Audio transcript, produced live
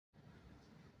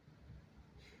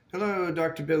Hello,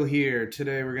 Dr. Bill here.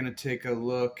 Today we're going to take a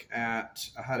look at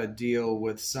how to deal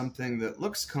with something that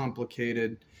looks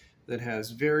complicated, that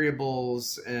has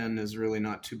variables, and is really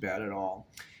not too bad at all.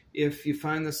 If you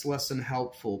find this lesson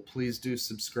helpful, please do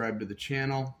subscribe to the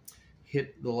channel,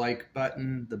 hit the like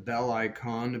button, the bell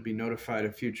icon to be notified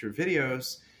of future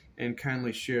videos, and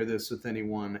kindly share this with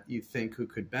anyone you think who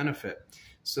could benefit.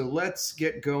 So let's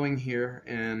get going here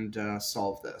and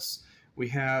solve this. We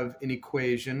have an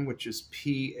equation which is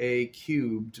PA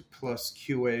cubed plus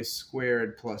QA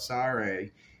squared plus RA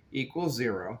equals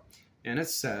 0. And it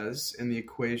says in the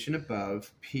equation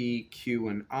above, P, Q,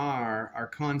 and R are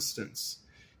constants.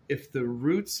 If the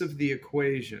roots of the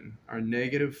equation are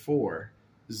 -4,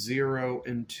 0,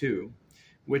 and 2,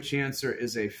 which answer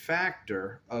is a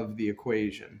factor of the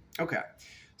equation? Okay.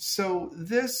 So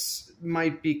this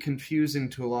might be confusing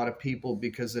to a lot of people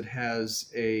because it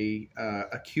has a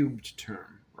cubed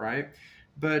term, right?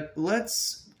 But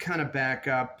let's kind of back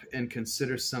up and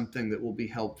consider something that will be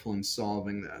helpful in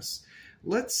solving this.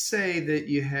 Let's say that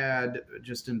you had,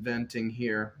 just inventing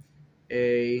here,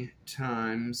 a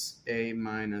times a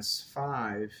minus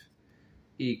 5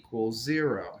 equals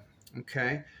 0,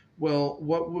 okay? Well,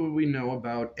 what would we know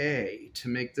about A? To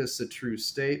make this a true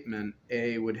statement,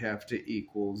 A would have to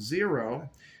equal 0,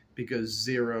 because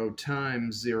 0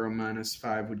 times 0 minus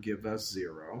 5 would give us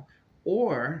 0.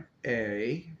 Or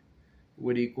A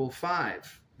would equal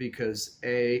 5, because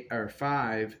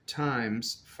 5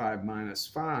 times 5 minus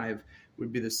 5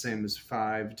 would be the same as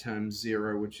 5 times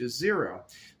 0, which is 0.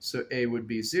 So A would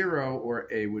be 0, or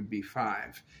A would be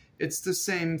 5. It's the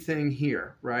same thing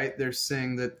here, right? They're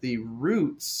saying that the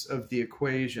roots of the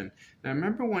equation. Now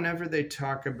remember, whenever they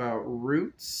talk about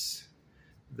roots,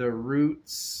 the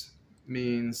roots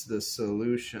means the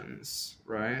solutions,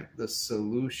 right? The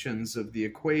solutions of the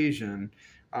equation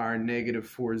are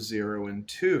 -4, 0, and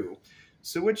 2.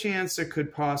 So which answer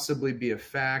could possibly be a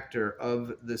factor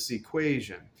of this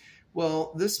equation?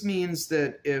 Well, this means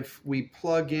that if we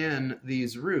plug in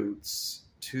these roots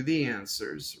to the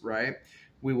answers, right,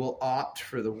 we will opt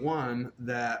for the one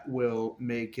that will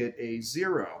make it a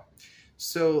 0.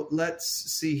 So let's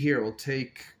see here. We'll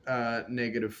take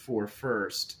 -4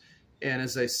 first. And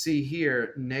as I see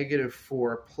here,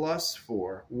 -4 plus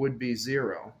 4 would be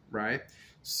 0, right?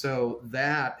 So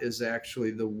that is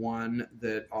actually the one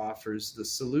that offers the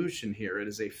solution here. It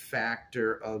is a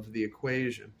factor of the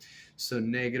equation. So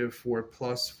 -4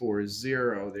 plus 4 is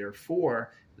 0.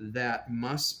 Therefore, that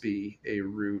must be a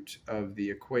root of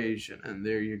the equation. And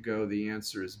there you go. The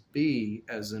answer is B,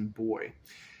 as in boy.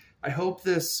 I hope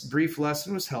this brief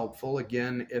lesson was helpful.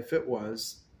 Again, if it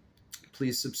was,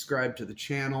 please subscribe to the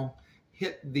channel.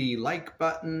 Hit the like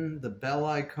button, the bell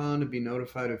icon to be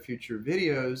notified of future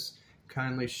videos.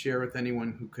 Kindly share with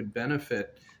anyone who could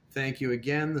benefit. Thank you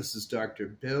again. This is Dr.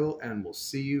 Bill, and we'll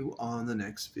see you on the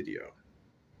next video.